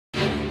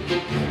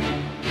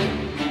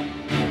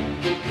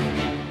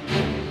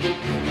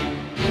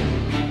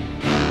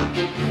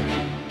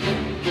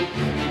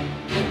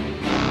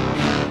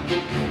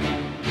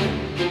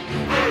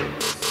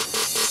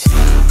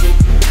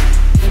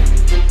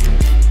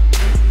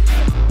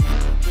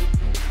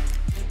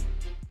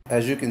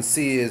As you can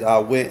see, is I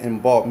went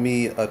and bought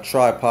me a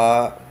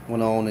tripod,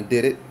 went on and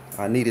did it.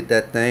 I needed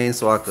that thing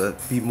so I could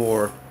be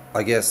more,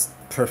 I guess,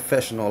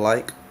 professional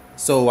like.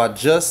 So I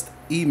just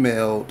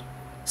emailed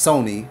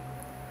Sony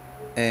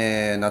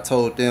and I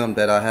told them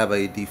that I have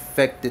a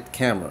defected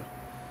camera.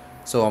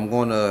 So I'm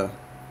gonna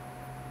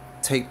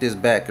take this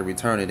back and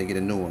return it and get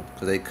a new one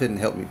because they couldn't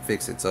help me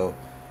fix it. So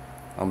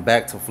I'm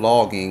back to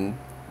vlogging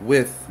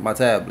with my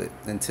tablet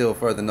until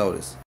further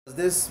notice. Does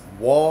this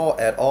wall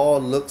at all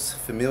looks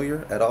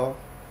familiar at all?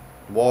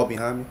 Wall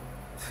behind me?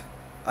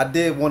 I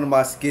did one of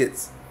my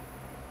skits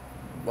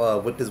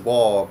with this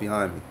wall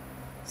behind me.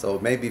 So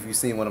maybe if you've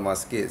seen one of my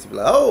skits, you'll be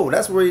like, oh,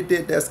 that's where he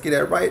did that skit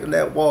at, right in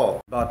that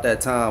wall. About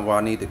that time where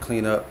I need to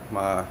clean up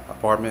my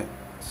apartment.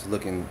 It's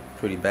looking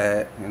pretty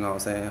bad, you know what I'm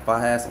saying? If I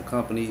had some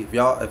company, if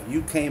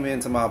you came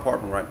into my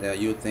apartment right now,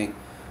 you would think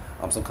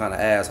I'm some kind of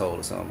asshole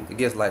or something. It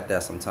gets like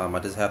that sometimes. I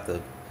just have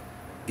to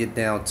get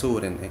down to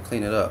it and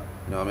clean it up.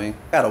 You know what I mean?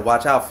 Gotta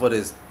watch out for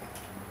this.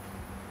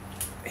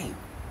 Damn.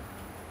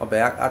 My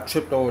bad. I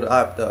tripped over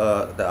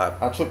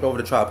I tripped over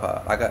the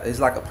tripod. It's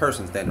like a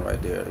person standing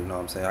right there. You know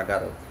what I'm saying?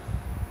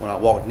 When I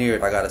walk near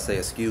it, I gotta say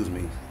excuse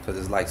me because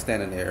it's like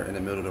standing there in the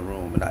middle of the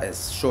room and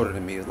it's shorter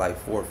than me. It's like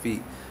 4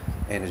 feet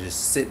and it's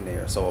just sitting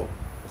there. So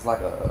it's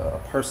like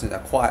a person, a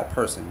quiet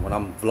person. When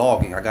I'm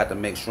vlogging, I got to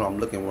make sure I'm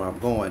looking where I'm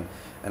going,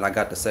 and I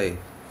got to say,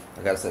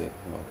 you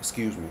know,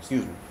 excuse me,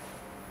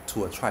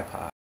 to a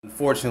tripod.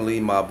 Unfortunately,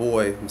 my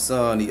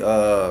son, he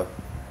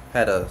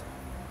had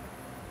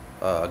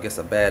I guess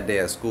a bad day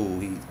at school.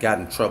 He got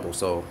in trouble,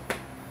 so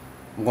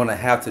I'm gonna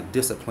have to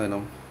discipline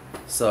him.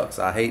 Sucks.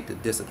 I hate to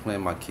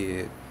discipline my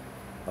kid.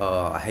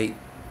 I hate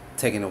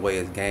taking away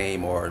his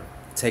game or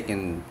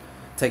taking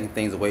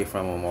things away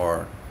from him,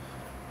 or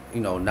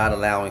you know, not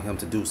allowing him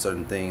to do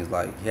certain things.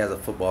 Like he has a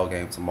football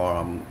game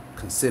tomorrow. I'm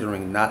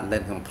considering not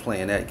letting him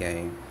play in that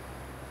game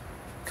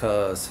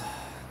because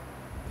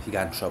he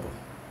got in trouble.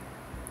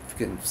 If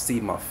you can see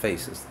my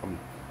face,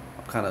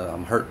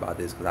 I'm hurt by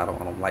this because I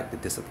don't like the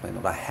discipline,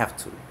 but I have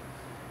to.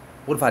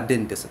 What if I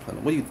didn't discipline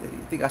him? What do you think? You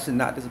think I should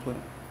not discipline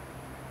him?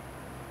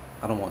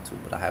 I don't want to,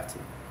 but I have to.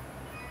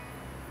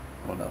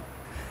 I don't know.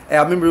 Hey,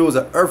 I remember it was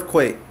an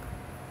earthquake,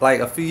 like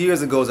a few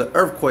years ago. It was an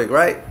earthquake,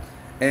 right?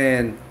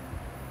 And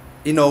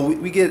you know,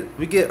 we get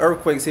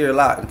earthquakes here a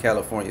lot in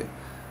California,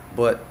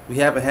 but we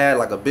haven't had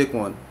like a big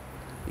one,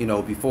 you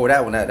know, before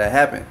that one that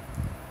happened.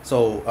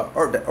 So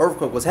the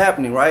earthquake was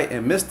happening, right?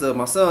 And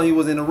my son, he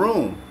was in the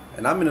room,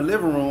 and I'm in the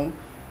living room,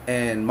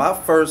 and my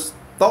first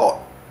thought,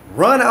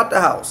 run out the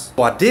house.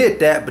 So I did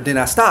that, but then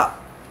I stopped.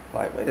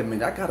 Like, wait a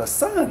minute, I got a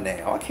son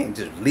now. I can't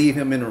just leave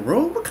him in the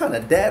room. What kind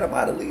of dad am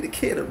I to leave the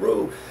kid in the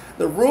room?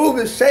 The room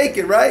is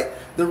shaking, right?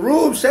 The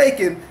room's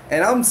shaking,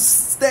 and I'm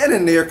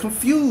standing there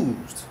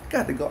confused. I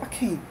got to go. I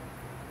can't.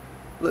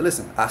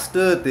 Listen, I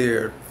stood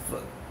there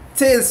for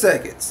 10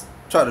 seconds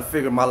trying to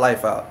figure my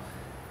life out.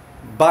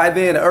 By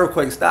then, the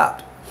earthquake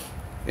stopped.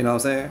 You know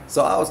what I'm saying?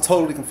 So I was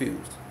totally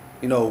confused.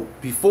 You know,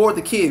 before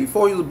he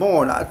was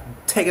born, I'd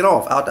taken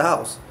off out the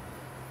house.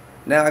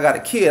 Now I got a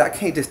kid, I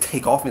can't just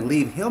take off and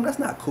leave him. That's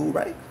not cool,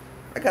 right?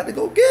 I got to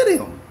go get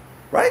him,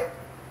 right?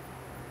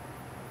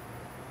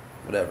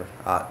 Whatever.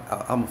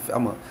 I'm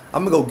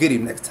gonna go get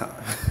him next time.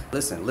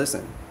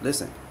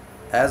 Listen.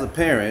 As a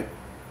parent,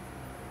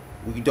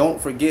 we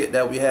don't forget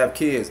that we have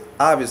kids.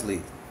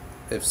 Obviously,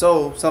 if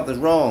so, something's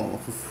wrong.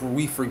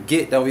 We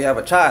forget that we have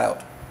a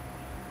child.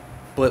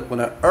 But when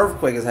an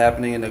earthquake is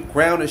happening and the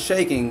ground is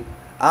shaking,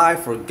 I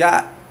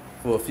forgot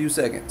for a few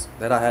seconds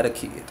that I had a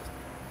kid.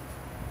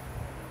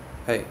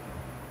 Hey,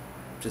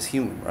 just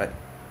human, right?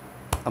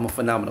 I'm a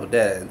phenomenal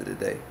dad at the end of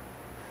the day.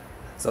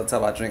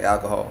 Sometimes I drink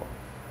alcohol.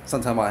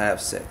 Sometimes I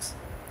have sex.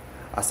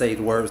 I say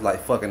words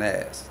like fucking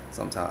ass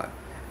sometimes.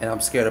 And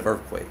I'm scared of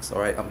earthquakes, all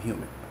right? I'm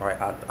human, all right?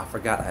 I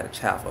forgot I had a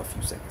child for a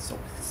few seconds,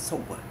 so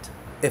what?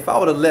 If I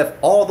would have left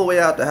all the way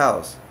out the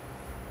house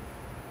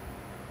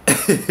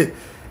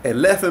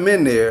and left him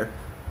in there,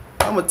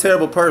 I'm a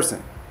terrible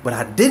person. But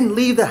I didn't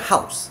leave the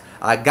house.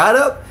 I got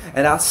up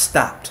and I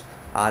stopped.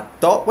 I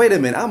thought, wait a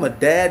minute, I'm a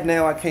dad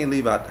now, I can't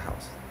leave out the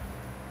house.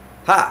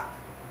 Ha!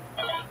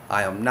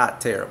 I am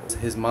not terrible.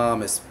 His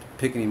mom is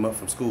picking him up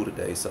from school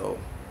today, so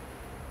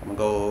I'm gonna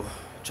go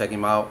check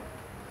him out,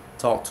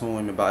 talk to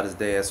him about his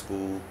day at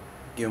school,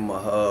 give him a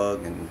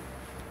hug, and,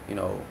 you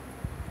know,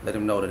 let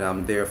him know that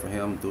I'm there for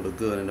him through the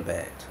good and the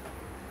bad.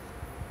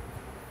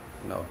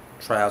 You know,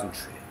 trials and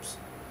tribs,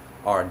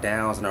 our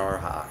downs and our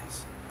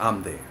highs.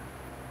 I'm there,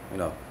 you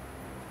know.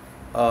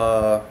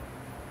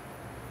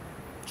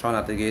 Try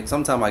not to get,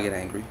 sometimes I get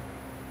angry,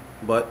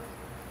 but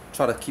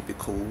try to keep it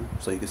cool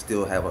so you can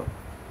still have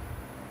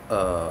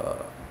a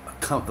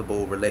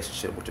comfortable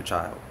relationship with your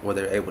child, where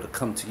they're able to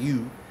come to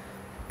you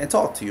and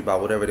talk to you about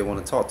whatever they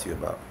want to talk to you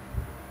about.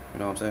 You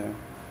know what I'm saying?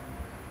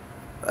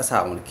 that's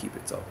how I want to keep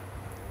it. So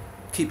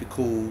keep it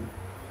cool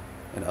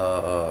and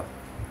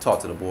talk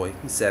to the boy.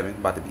 He's 7,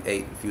 about to be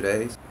 8 in a few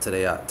days.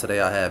 Today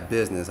I had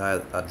business. I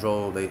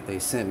drove. They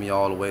sent me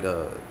all the way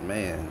to,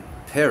 man,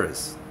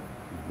 Paris,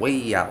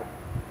 way out.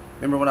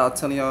 Remember when I was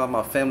telling y'all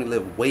my family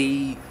lived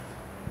way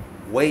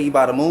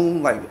by the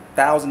moon, like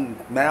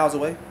 1,000 miles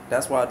away?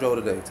 That's where I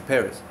drove today, to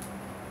Paris,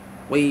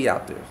 way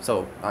out there.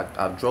 So I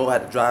had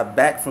to drive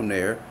back from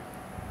there.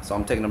 So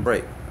I'm taking a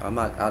break. I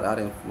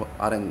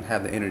didn't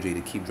have the energy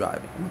to keep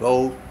driving.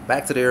 Go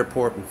back to the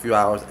airport in a few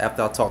hours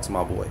after I talk to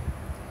my boy,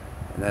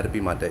 and that'll be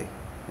my day.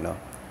 You know,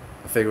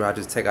 I figure I'd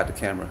just take out the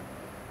camera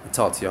and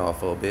talk to y'all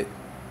for a bit,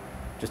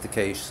 just in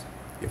case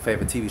your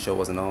favorite TV show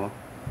wasn't on,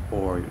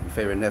 or your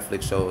favorite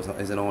Netflix show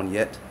isn't on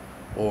yet,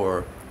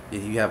 or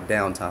if you have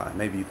downtime,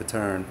 maybe you could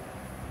turn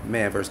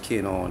Man vs.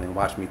 Kid on and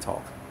watch me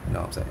talk. You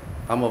know what I'm saying?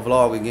 I'm gonna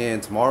vlog again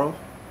tomorrow.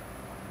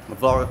 I'm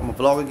gonna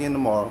vlog again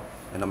tomorrow.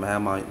 And I'm gonna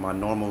have my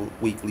normal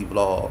weekly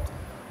vlog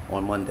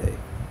on Monday.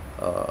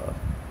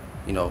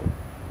 You know,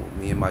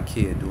 me and my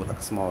kid do like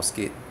a small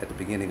skit at the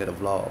beginning of the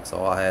vlog.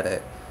 So I'll have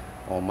that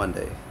on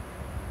Monday.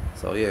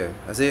 So yeah,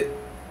 that's it.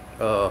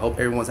 Hope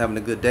everyone's having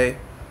a good day.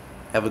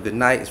 Have a good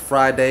night. It's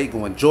Friday.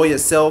 Go enjoy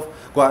yourself.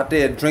 Go out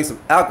there and drink some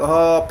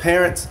alcohol.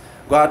 Parents,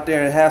 go out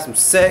there and have some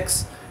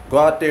sex. Go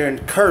out there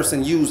and curse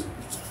and use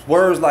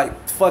words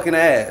like fucking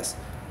ass.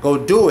 Go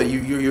do it.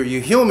 You're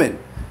human.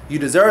 You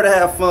deserve to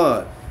have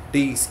fun.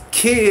 These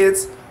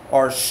kids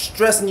are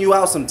stressing you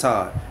out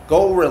sometime.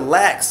 Go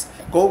relax.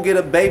 Go get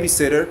a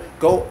babysitter.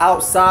 Go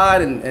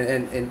outside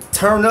and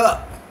turn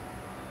up.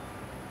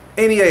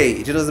 Any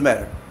age, it doesn't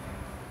matter.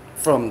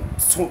 From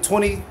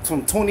 20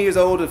 years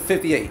old to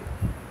 58. It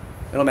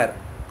don't matter.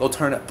 Go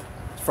turn up.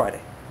 It's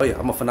Friday. Oh yeah,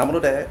 I'm a phenomenal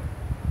dad.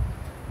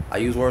 I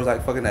use words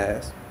like fucking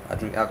ass. I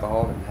drink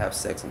alcohol and have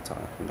sex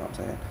sometimes. You know what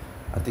I'm saying?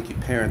 I think you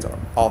parents are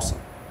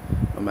awesome.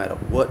 No matter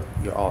what,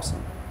 you're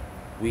awesome.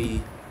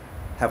 We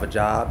have a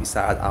job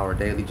besides our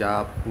daily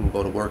job. We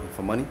go to work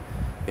for money.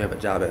 We have a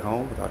job at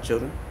home with our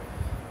children.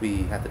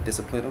 We have to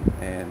discipline them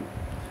and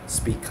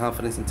speak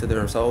confidence into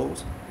their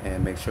souls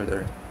and make sure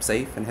they're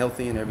safe and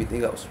healthy and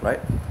everything else,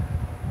 right?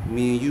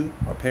 Me and you,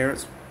 our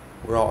parents,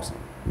 we're awesome.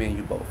 Me and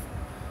you both.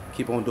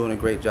 Keep on doing a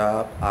great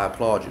job. I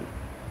applaud you.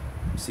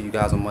 See you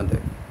guys on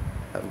Monday.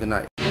 Have a good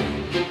night.